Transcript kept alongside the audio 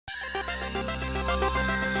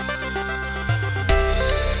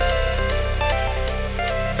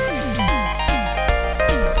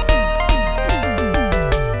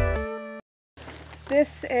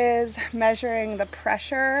is measuring the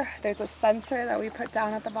pressure. There's a sensor that we put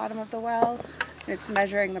down at the bottom of the well. It's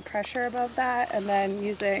measuring the pressure above that, and then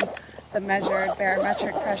using the measured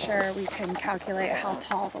barometric pressure, we can calculate how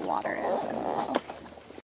tall the water is in the well.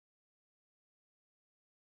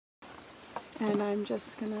 And I'm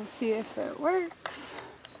just gonna see if it works.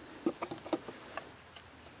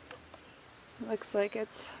 It looks like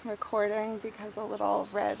it's recording because a little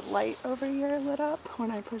red light over here lit up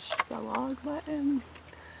when I pushed the log button.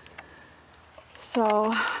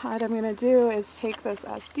 So what I'm gonna do is take this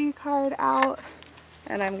SD card out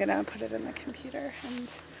and I'm gonna put it in the computer and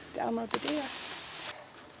download the data.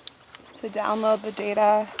 To download the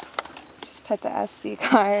data, just put the SD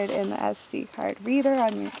card in the SD card reader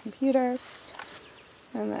on your computer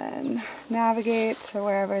and then navigate to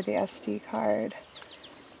wherever the SD card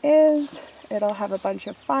is. It'll have a bunch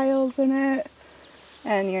of files in it,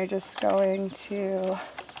 and you're just going to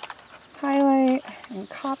highlight and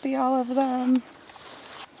copy all of them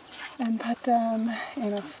and put them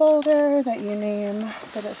in a folder that you name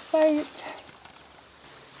for the site.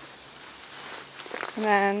 And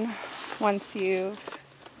then once you've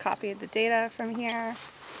copied the data from here,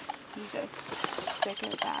 you just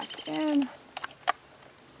stick it back in.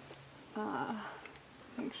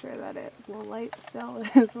 Make sure that the light still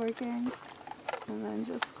is working, and then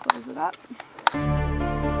just close it up.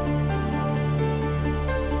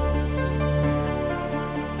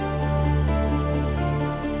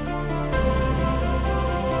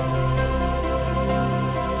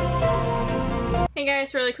 Hey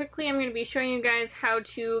guys, really quickly I'm going to be showing you guys how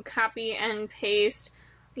to copy and paste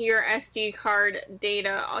your SD card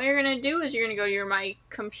data. All you're going to do is you're going to go to My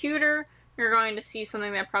Computer. You're going to see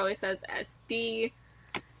something that probably says SD.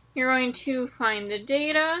 You're going to find the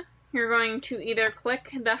data. You're going to either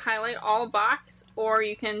click the highlight all box, or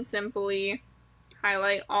you can simply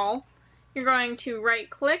highlight all. You're going to right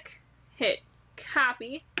click, hit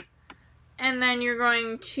copy, and then you're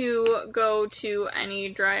going to go to any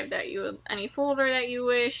drive that any folder that you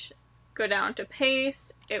wish, go down to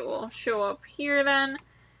paste. It will show up here then.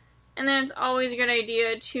 And then it's always a good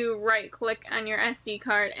idea to right click on your SD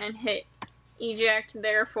card and hit eject,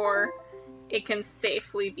 therefore it can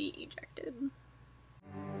safely be ejected.